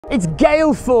It's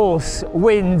gale force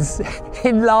winds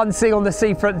in Lancing on the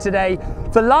seafront today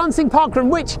for Lancing Parkrun,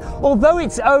 which, although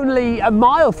it's only a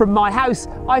mile from my house,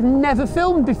 I've never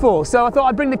filmed before. So I thought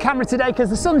I'd bring the camera today because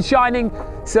the sun's shining,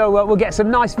 so we'll get some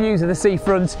nice views of the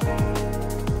seafront.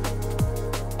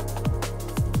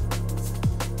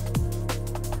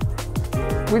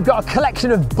 We've got a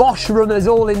collection of Bosch runners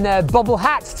all in their bobble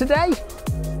hats today.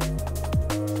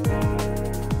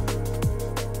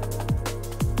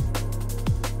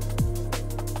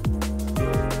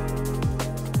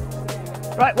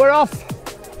 Right, we're off.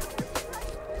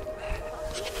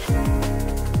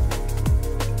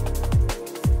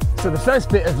 So the first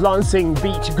bit of Lancing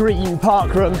Beach Green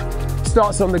Parkrun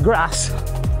starts on the grass.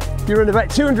 You run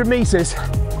about 200 metres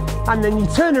and then you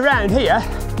turn around here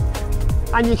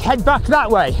and you head back that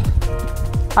way.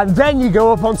 And then you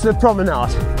go up onto the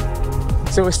promenade.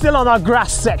 So we're still on our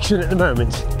grass section at the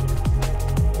moment.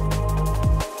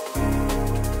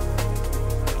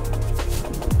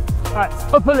 Right,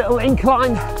 up a little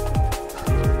incline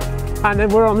and then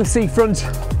we're on the seafront,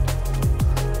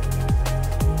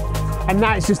 and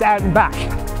now it's just out and back.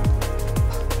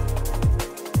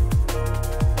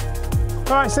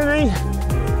 All right, Sydney,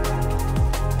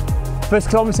 first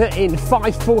kilometre in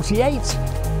 5:48.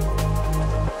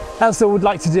 Elsa would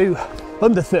like to do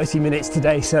under 30 minutes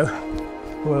today, so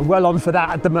we're well on for that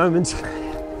at the moment.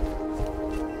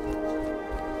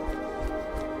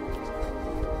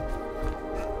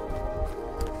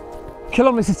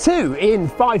 Kilometre 2 in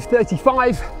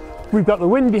 5:35. We've got the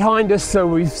wind behind us, so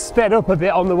we've sped up a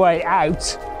bit on the way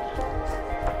out.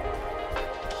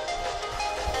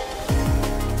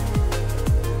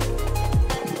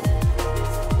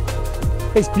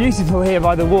 It's beautiful here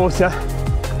by the water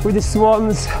with the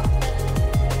swans.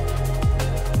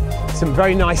 Some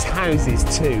very nice houses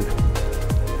too.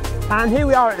 And here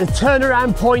we are at the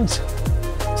turnaround point.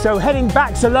 So heading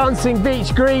back to Lancing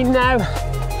Beach Green now.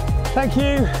 Thank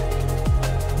you.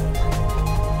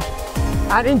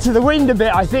 And into the wind a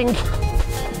bit, I think.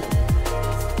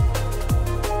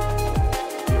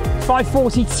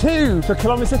 5:42 for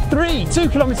kilometre 3, 2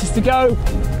 kilometres to go.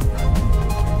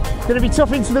 Going to be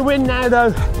tough into the wind now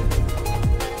though.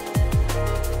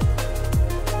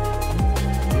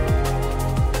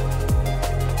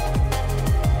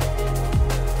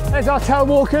 There's our tail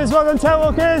walkers, well done tail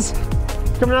walkers.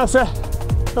 Come on Elsa,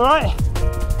 all right.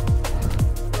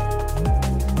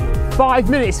 5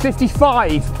 minutes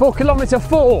 55 for kilometre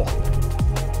 4.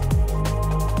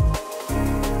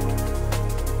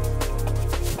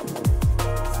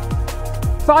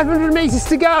 $500 metres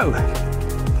to go.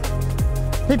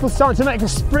 People starting to make a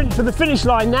sprint for the finish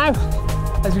line now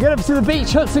as we get up to the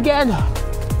beach huts again,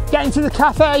 getting to the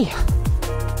cafe.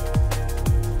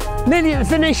 Nearly at the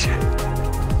finish.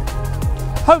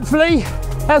 Hopefully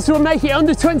Elsa will make it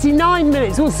under 29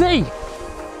 minutes, we'll see.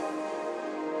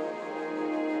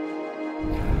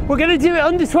 We're going to do it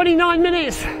under 29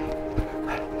 minutes.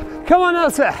 Come on,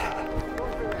 Elsa.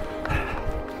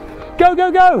 Go, go,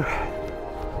 go.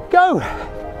 Go.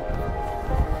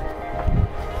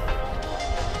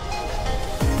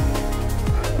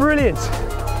 Brilliant.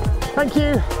 Thank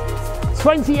you.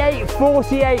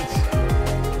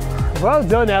 28:48. Well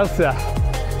done, Elsa.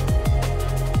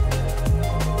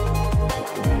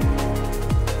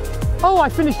 Oh, I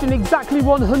finished in exactly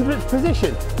 100th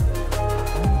position.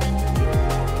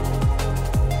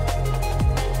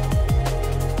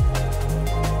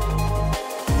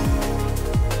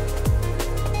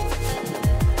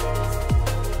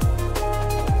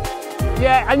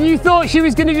 Yeah, and you thought she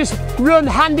was going to just run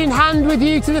hand in hand with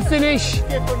you to the finish?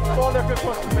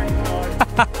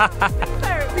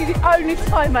 Apparently the only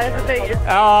time I ever beat it.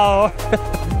 Oh.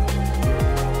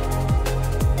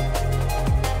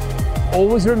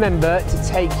 Always remember to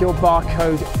take your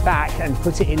barcode back and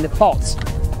put it in the pot.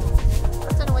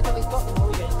 I don't know whether we've got them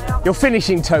all yet. Your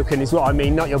finishing token is what I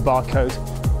mean, not your barcode.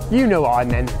 You know what I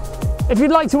meant. If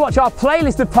you'd like to watch our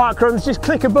playlist of parkruns, just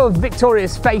click above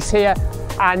Victoria's face here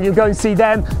and you'll go and see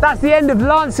them. That's the end of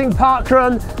Lancing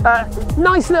Parkrun.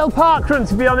 Nice little parkrun,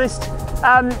 to be honest.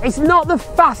 It's not the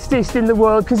fastest in the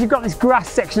world because you've got this grass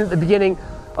section at the beginning.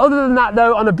 Other than that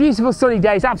though, on a beautiful sunny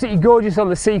day, it's absolutely gorgeous on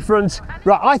the seafront.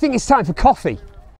 Right, I think it's time for coffee.